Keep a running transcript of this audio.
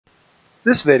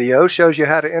This video shows you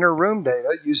how to enter room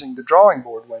data using the drawing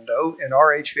board window in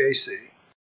RHVAC.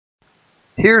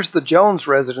 Here's the Jones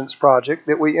residence project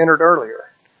that we entered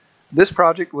earlier. This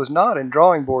project was not in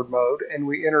drawing board mode, and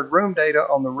we entered room data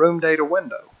on the room data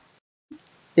window.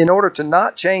 In order to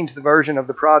not change the version of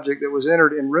the project that was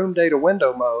entered in room data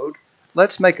window mode,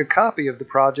 let's make a copy of the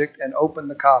project and open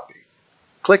the copy.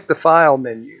 Click the File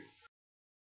menu.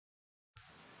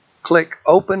 Click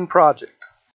Open Project.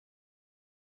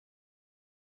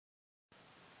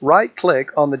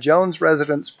 Right-click on the Jones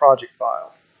residence project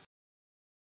file.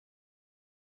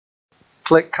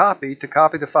 Click Copy to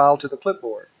copy the file to the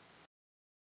clipboard.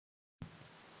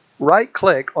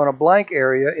 Right-click on a blank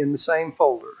area in the same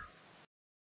folder.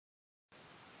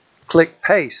 Click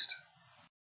Paste.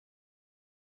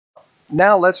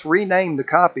 Now let's rename the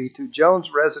copy to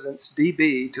Jones Residence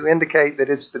DB to indicate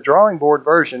that it's the drawing board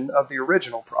version of the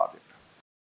original project.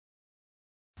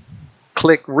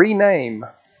 Click Rename.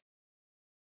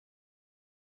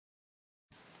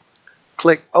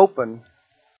 Click Open.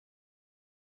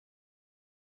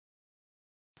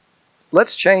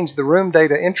 Let's change the room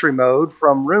data entry mode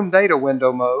from room data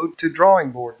window mode to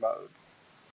drawing board mode.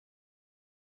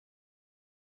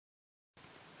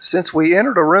 Since we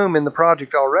entered a room in the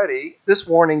project already, this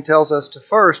warning tells us to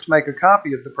first make a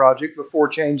copy of the project before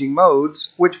changing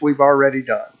modes, which we've already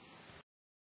done.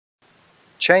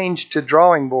 Change to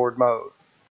drawing board mode.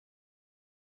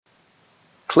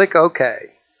 Click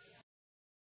OK.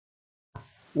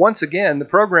 Once again, the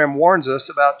program warns us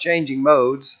about changing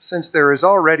modes since there is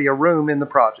already a room in the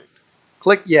project.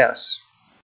 Click Yes.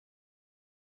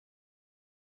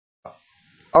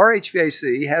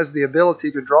 RHVAC has the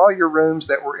ability to draw your rooms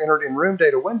that were entered in room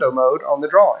data window mode on the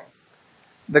drawing.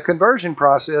 The conversion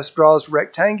process draws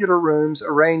rectangular rooms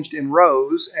arranged in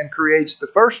rows and creates the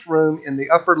first room in the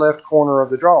upper left corner of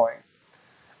the drawing.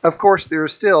 Of course, there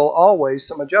is still always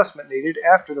some adjustment needed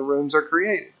after the rooms are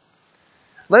created.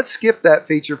 Let's skip that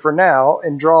feature for now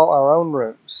and draw our own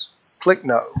rooms. Click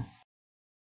No.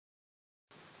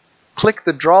 Click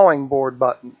the Drawing Board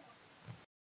button.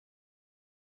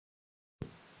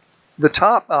 The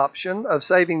top option of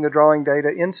saving the drawing data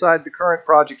inside the current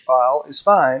project file is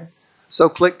fine, so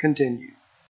click Continue.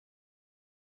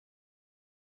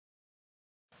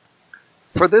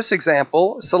 For this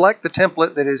example, select the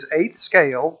template that is 8th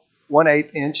scale,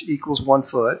 1/8 inch equals 1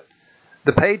 foot.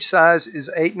 The page size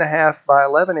is 8.5 by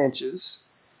 11 inches,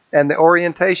 and the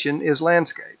orientation is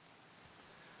landscape.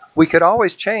 We could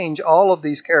always change all of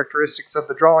these characteristics of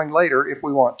the drawing later if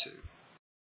we want to.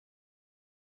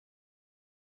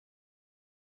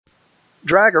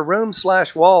 Drag a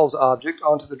Room/Walls object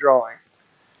onto the drawing.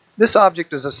 This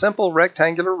object is a simple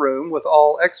rectangular room with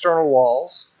all external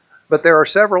walls, but there are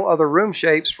several other room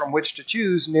shapes from which to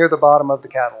choose near the bottom of the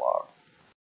catalog.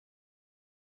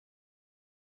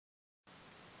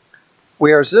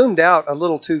 We are zoomed out a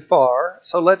little too far,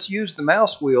 so let's use the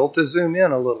mouse wheel to zoom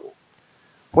in a little.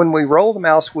 When we roll the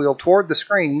mouse wheel toward the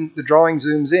screen, the drawing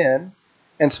zooms in,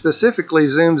 and specifically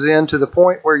zooms in to the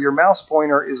point where your mouse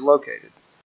pointer is located.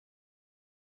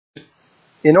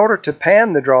 In order to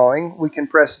pan the drawing, we can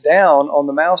press down on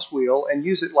the mouse wheel and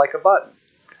use it like a button.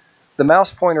 The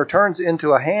mouse pointer turns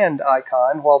into a hand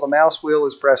icon while the mouse wheel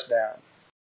is pressed down.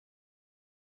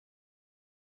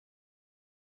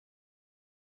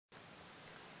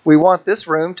 We want this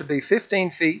room to be 15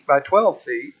 feet by 12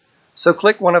 feet, so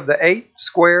click one of the 8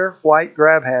 square white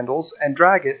grab handles and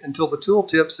drag it until the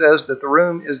tooltip says that the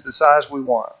room is the size we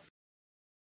want.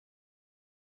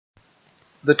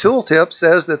 The tooltip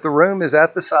says that the room is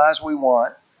at the size we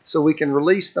want, so we can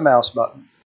release the mouse button.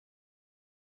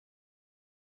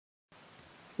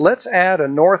 Let's add a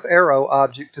north arrow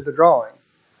object to the drawing.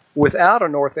 Without a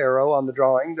north arrow on the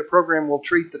drawing, the program will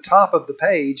treat the top of the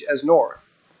page as north.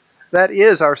 That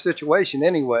is our situation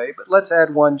anyway, but let's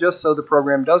add one just so the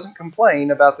program doesn't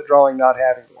complain about the drawing not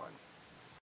having one.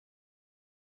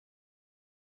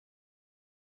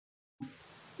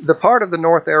 The part of the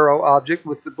north arrow object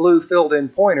with the blue filled-in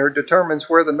pointer determines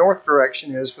where the north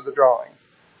direction is for the drawing.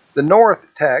 The north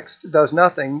text does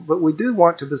nothing, but we do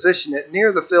want to position it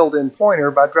near the filled-in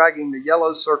pointer by dragging the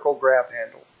yellow circle grab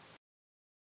handle.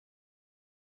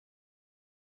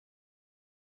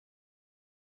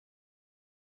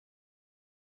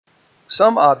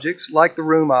 Some objects, like the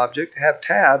room object, have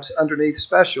tabs underneath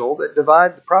Special that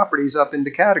divide the properties up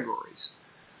into categories.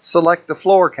 Select the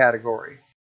floor category.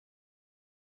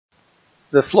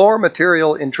 The floor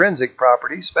material intrinsic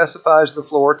property specifies the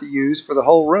floor to use for the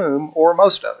whole room or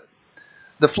most of it.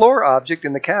 The floor object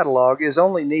in the catalog is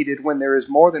only needed when there is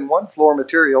more than one floor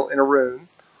material in a room,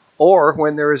 or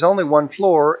when there is only one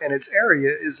floor and its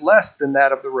area is less than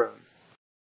that of the room.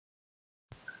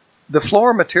 The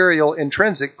floor material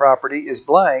intrinsic property is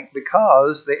blank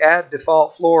because the Add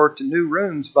Default Floor to New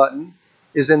Rooms button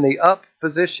is in the up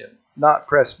position, not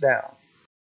pressed down.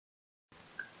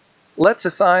 Let's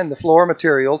assign the floor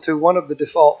material to one of the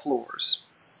default floors.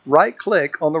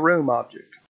 Right-click on the room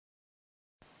object.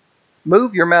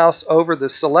 Move your mouse over the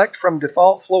Select from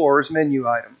Default Floors menu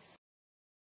item.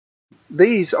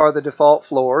 These are the default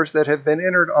floors that have been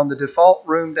entered on the default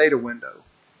room data window.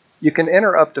 You can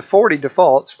enter up to 40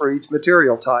 defaults for each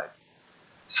material type.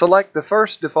 Select the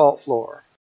first default floor.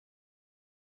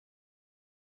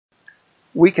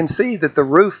 We can see that the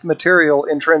roof material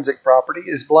intrinsic property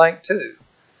is blank too.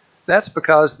 That's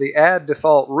because the Add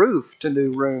Default Roof to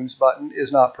New Rooms button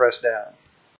is not pressed down.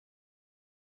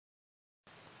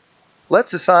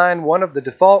 Let's assign one of the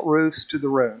default roofs to the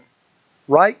room.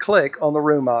 Right-click on the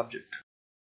room object.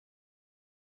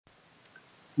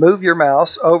 Move your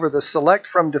mouse over the Select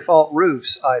from Default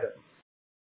Roofs item.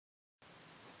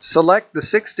 Select the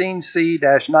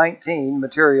 16C-19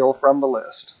 material from the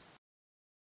list.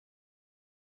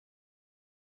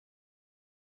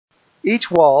 Each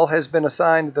wall has been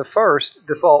assigned the first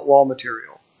default wall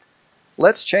material.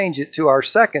 Let's change it to our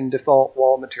second default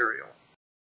wall material.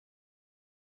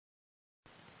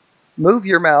 Move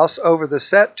your mouse over the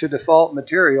Set to Default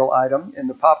Material item in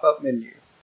the pop-up menu.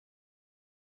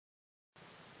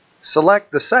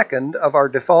 Select the second of our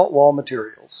default wall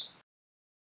materials.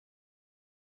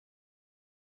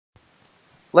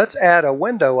 Let's add a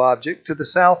window object to the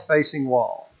south-facing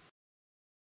wall.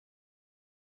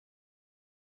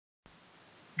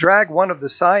 Drag one of the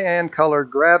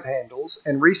cyan-colored grab handles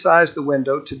and resize the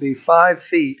window to be 5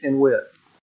 feet in width.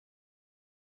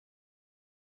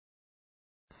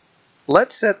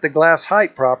 Let's set the glass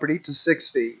height property to 6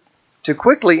 feet. To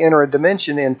quickly enter a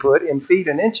dimension input in feet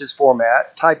and inches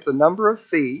format, type the number of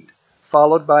feet,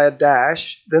 followed by a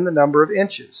dash, then the number of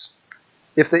inches.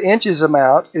 If the inches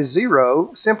amount is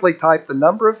 0, simply type the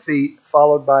number of feet,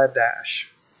 followed by a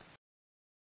dash.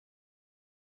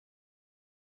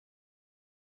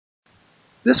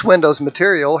 This window's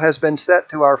material has been set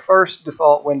to our first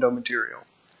default window material.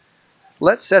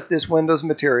 Let's set this window's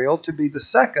material to be the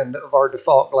second of our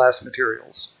default glass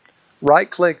materials.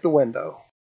 Right-click the window.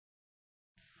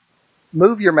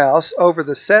 Move your mouse over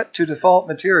the Set to Default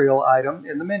Material item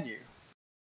in the menu.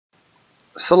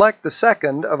 Select the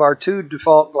second of our 2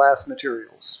 default glass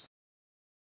materials.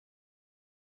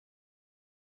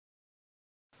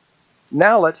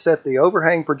 Now let's set the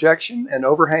overhang projection and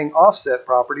overhang offset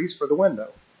properties for the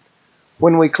window.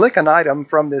 When we click an item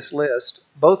from this list,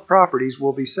 both properties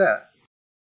will be set.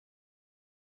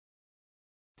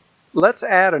 Let's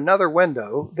add another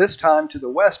window, this time to the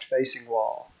west-facing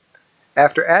wall.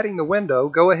 After adding the window,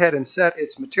 go ahead and set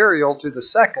its material to the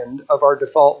second of our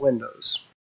default windows.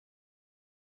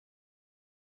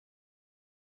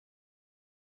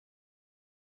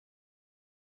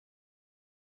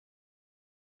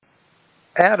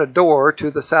 Add a door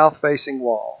to the south-facing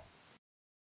wall.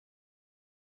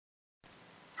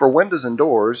 For windows and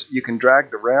doors, you can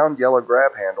drag the round yellow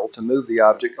grab handle to move the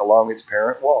object along its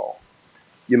parent wall.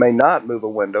 You may not move a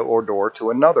window or door to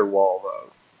another wall, though.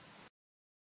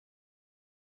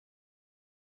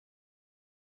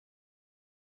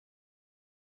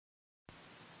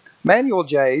 Manual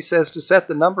J says to set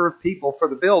the number of people for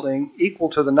the building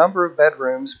equal to the number of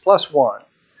bedrooms plus 1.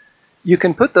 You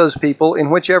can put those people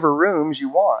in whichever rooms you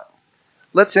want.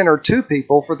 Let's enter 2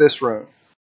 people for this room.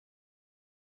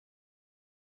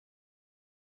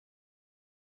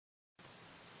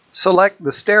 Select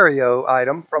the stereo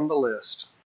item from the list.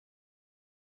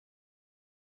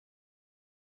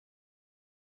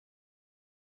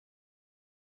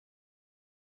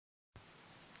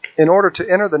 In order to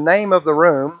enter the name of the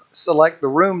room, select the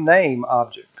Room Name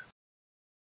object.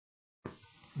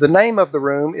 The name of the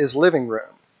room is Living Room.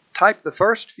 Type the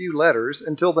first few letters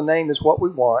until the name is what we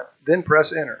want, then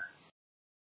press Enter.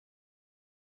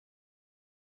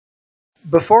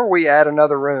 Before we add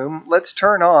another room, let's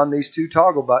turn on these 2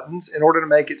 toggle buttons in order to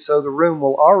make it so the room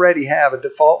will already have a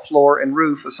default floor and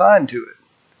roof assigned to it.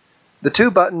 The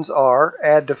 2 buttons are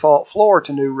Add Default Floor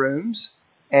to New Rooms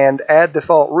and Add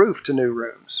Default Roof to New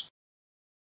Rooms.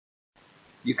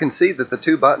 You can see that the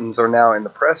 2 buttons are now in the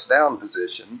press down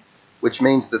position, which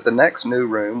means that the next new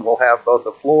room will have both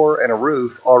a floor and a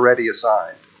roof already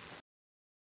assigned.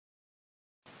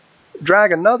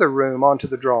 Drag another room onto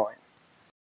the drawing.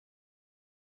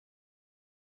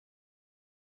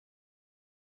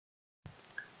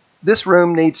 This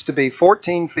room needs to be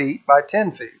 14 feet by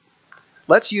 10 feet.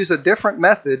 Let's use a different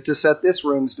method to set this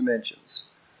room's dimensions.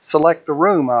 Select the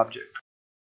Room object.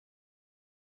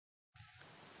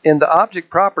 In the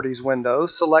Object Properties window,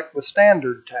 select the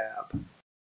Standard tab.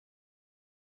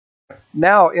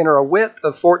 Now enter a width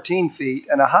of 14 feet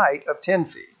and a height of 10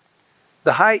 feet.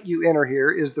 The height you enter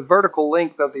here is the vertical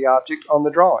length of the object on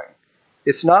the drawing.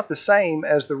 It's not the same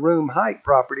as the room height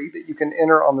property that you can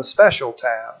enter on the Special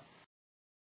tab.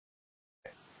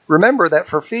 Remember that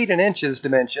for feet and inches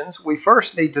dimensions, we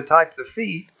first need to type the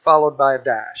feet followed by a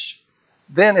dash.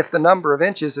 Then, if the number of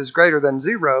inches is greater than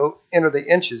 0, enter the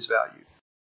inches value.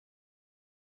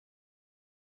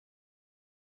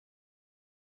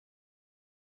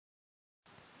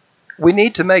 We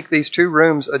need to make these two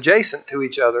rooms adjacent to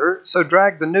each other, so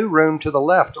drag the new room to the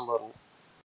left a little.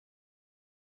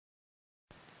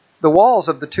 The walls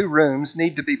of the two rooms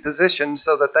need to be positioned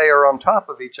so that they are on top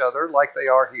of each other like they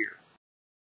are here.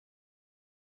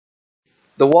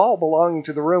 The wall belonging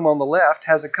to the room on the left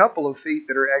has a couple of feet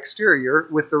that are exterior,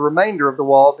 with the remainder of the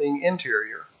wall being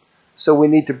interior. So we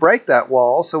need to break that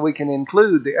wall so we can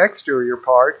include the exterior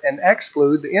part and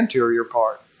exclude the interior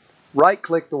part.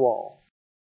 Right-click the wall.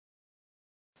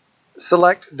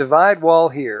 Select Divide Wall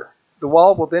here. The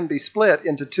wall will then be split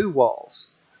into two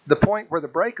walls. The point where the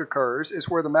break occurs is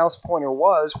where the mouse pointer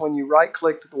was when you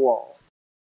right-clicked the wall.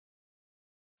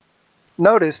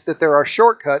 Notice that there are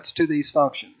shortcuts to these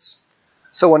functions.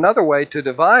 So another way to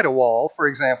divide a wall, for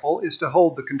example, is to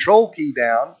hold the Control key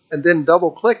down and then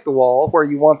double-click the wall where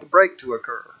you want the break to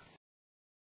occur.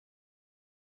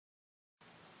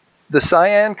 The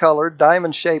cyan-colored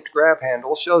diamond-shaped grab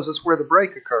handle shows us where the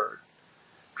break occurred.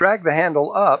 Drag the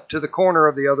handle up to the corner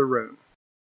of the other room.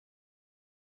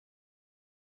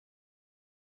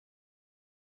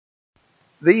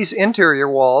 These interior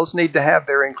walls need to have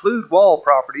their Include Wall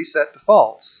property set to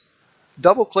false.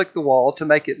 Double-click the wall to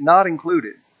make it not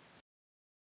included.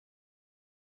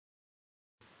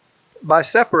 By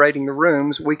separating the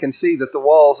rooms, we can see that the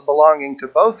walls belonging to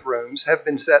both rooms have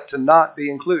been set to not be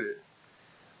included.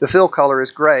 The fill color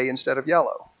is gray instead of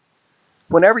yellow.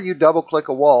 Whenever you double-click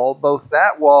a wall, both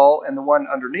that wall and the one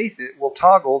underneath it will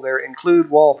toggle their Include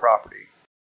Wall property.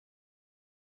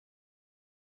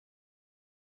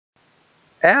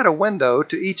 Add a window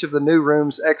to each of the new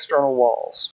room's external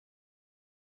walls.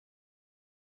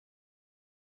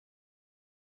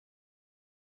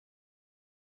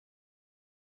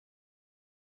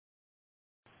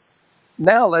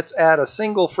 Now let's add a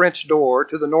single French door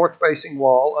to the north-facing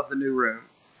wall of the new room.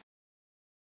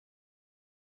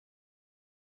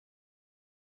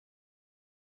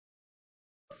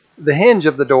 The hinge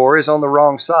of the door is on the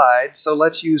wrong side, so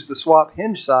let's use the Swap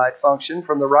Hinge Side function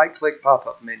from the right-click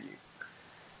pop-up menu.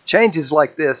 Changes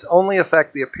like this only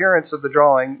affect the appearance of the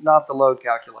drawing, not the load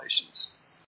calculations.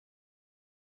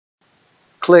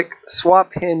 Click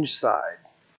Swap Hinge Side.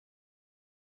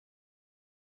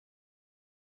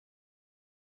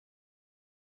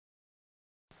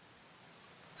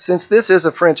 Since this is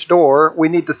a French door, we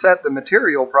need to set the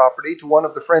material property to one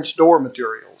of the French door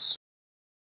materials.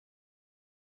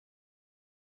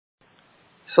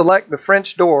 Select the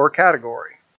French door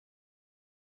category.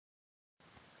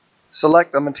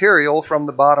 Select a material from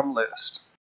the bottom list.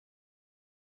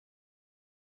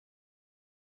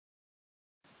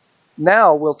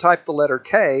 Now we'll type the letter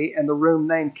K and the room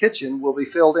name Kitchen will be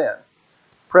filled in.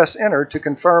 Press Enter to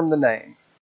confirm the name.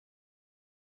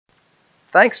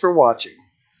 Thanks for watching.